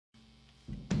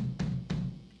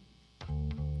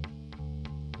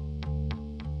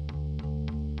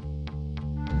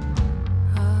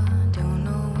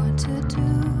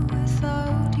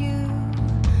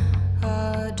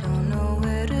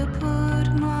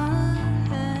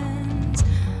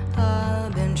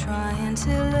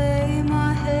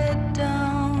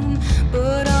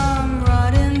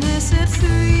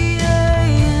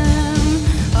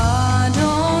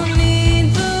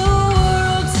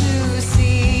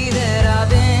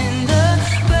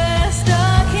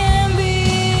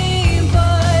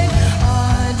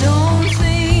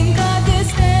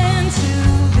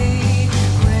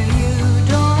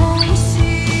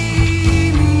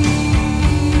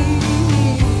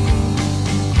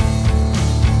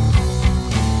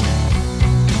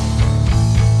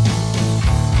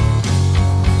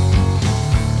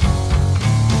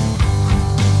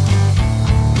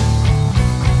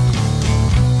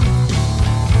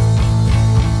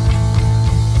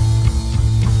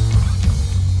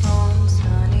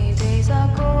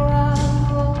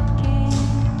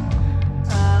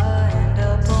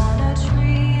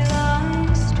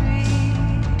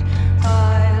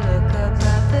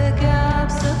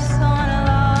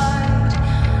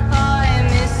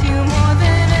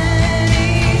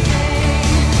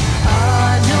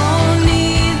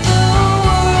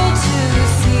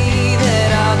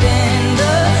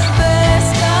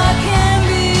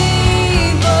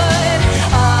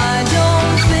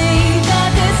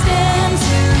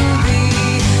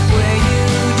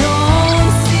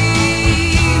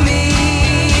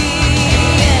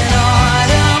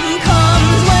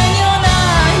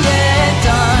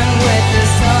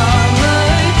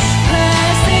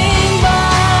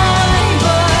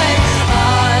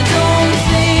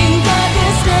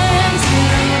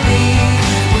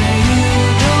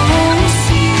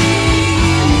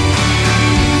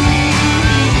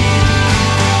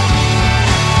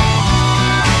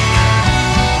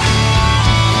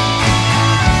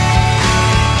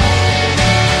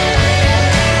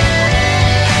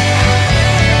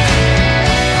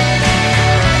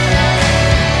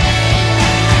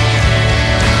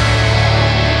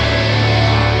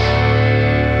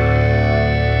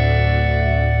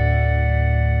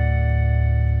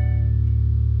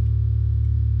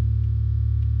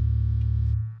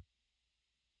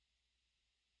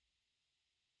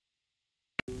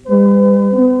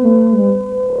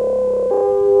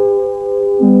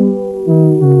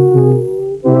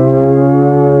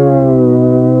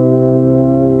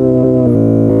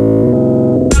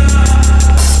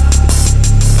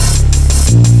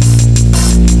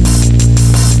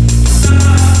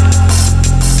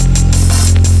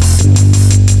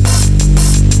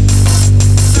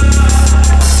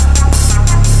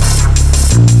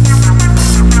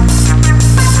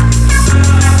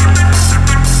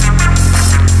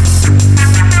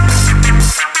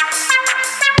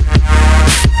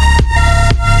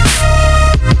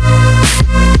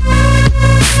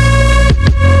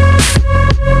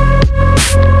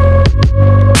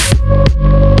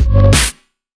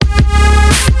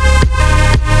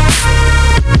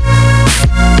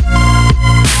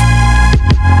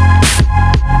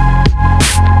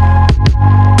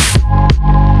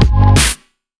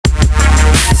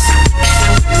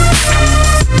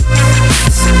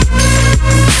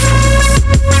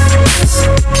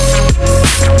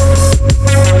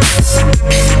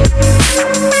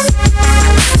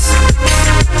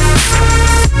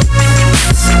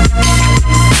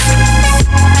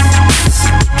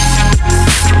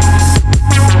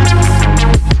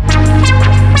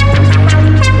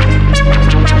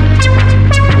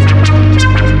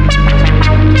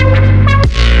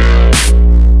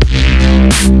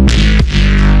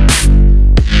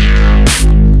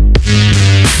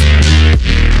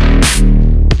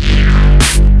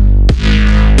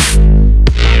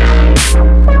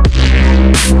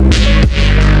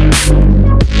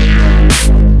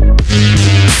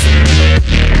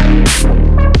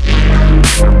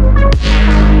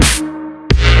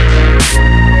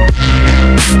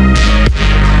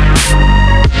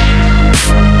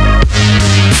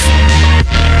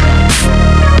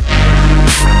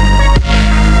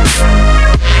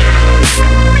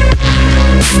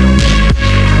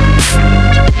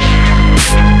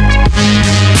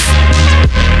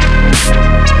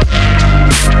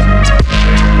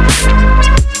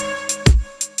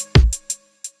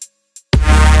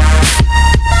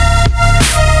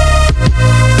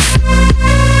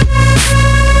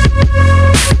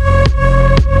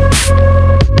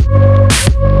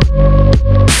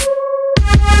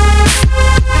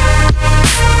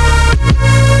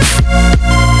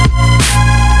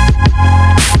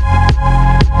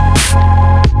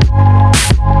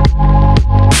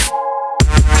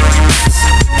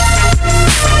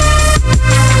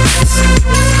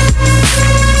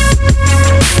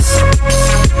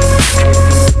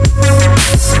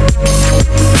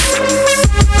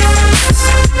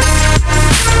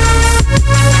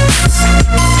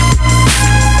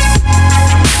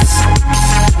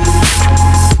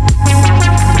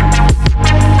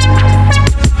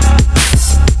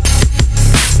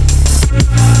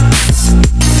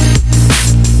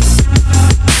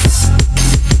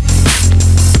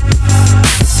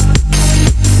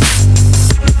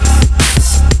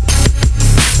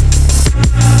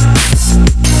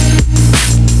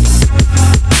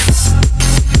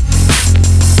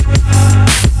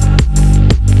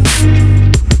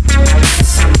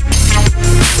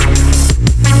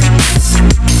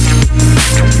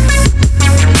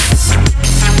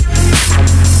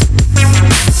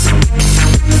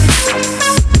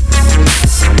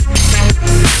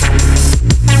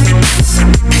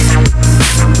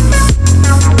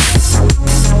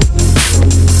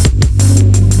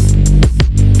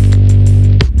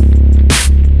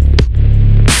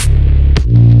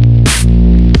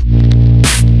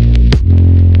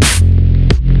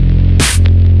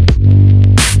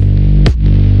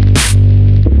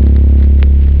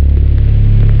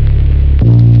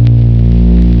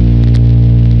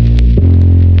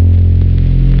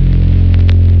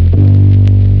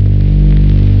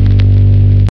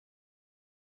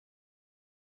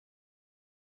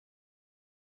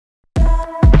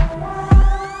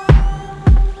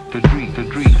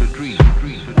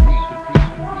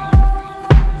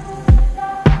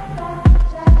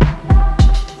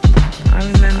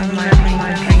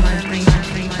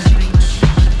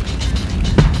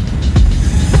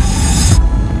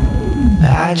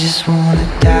I just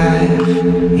wanna dive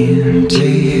into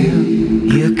you.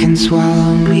 You can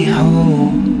swallow me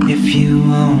whole if you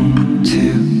want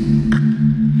to.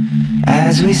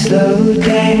 As we slow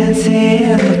dance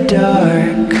in the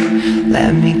dark,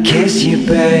 let me kiss you,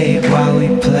 babe, while we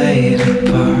play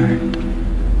the part.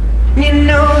 You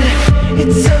know that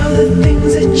it's all the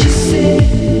things that you said.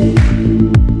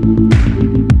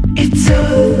 It's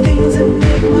all the things that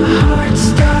make my heart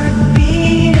start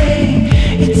beating.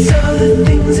 It's all the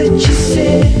things that you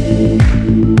said.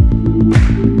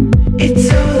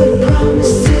 It's all the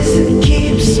promises that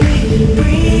keeps me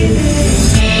breathing.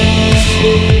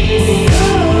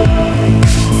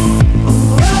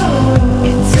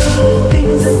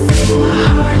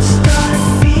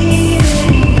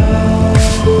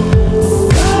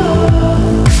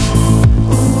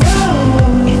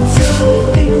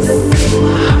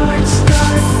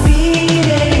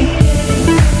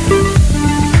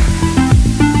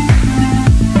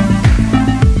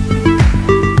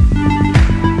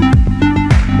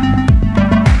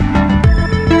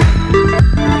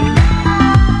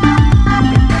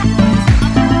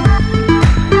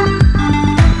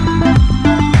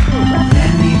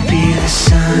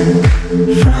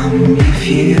 From your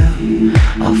view,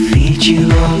 I'll feed you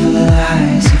all the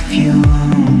lies if you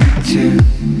want to.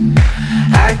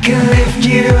 I can lift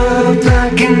you up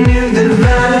like a new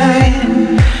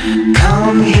divine.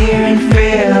 Come here and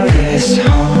feel this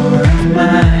heart of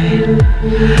mine.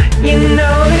 You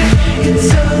know that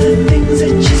it's all the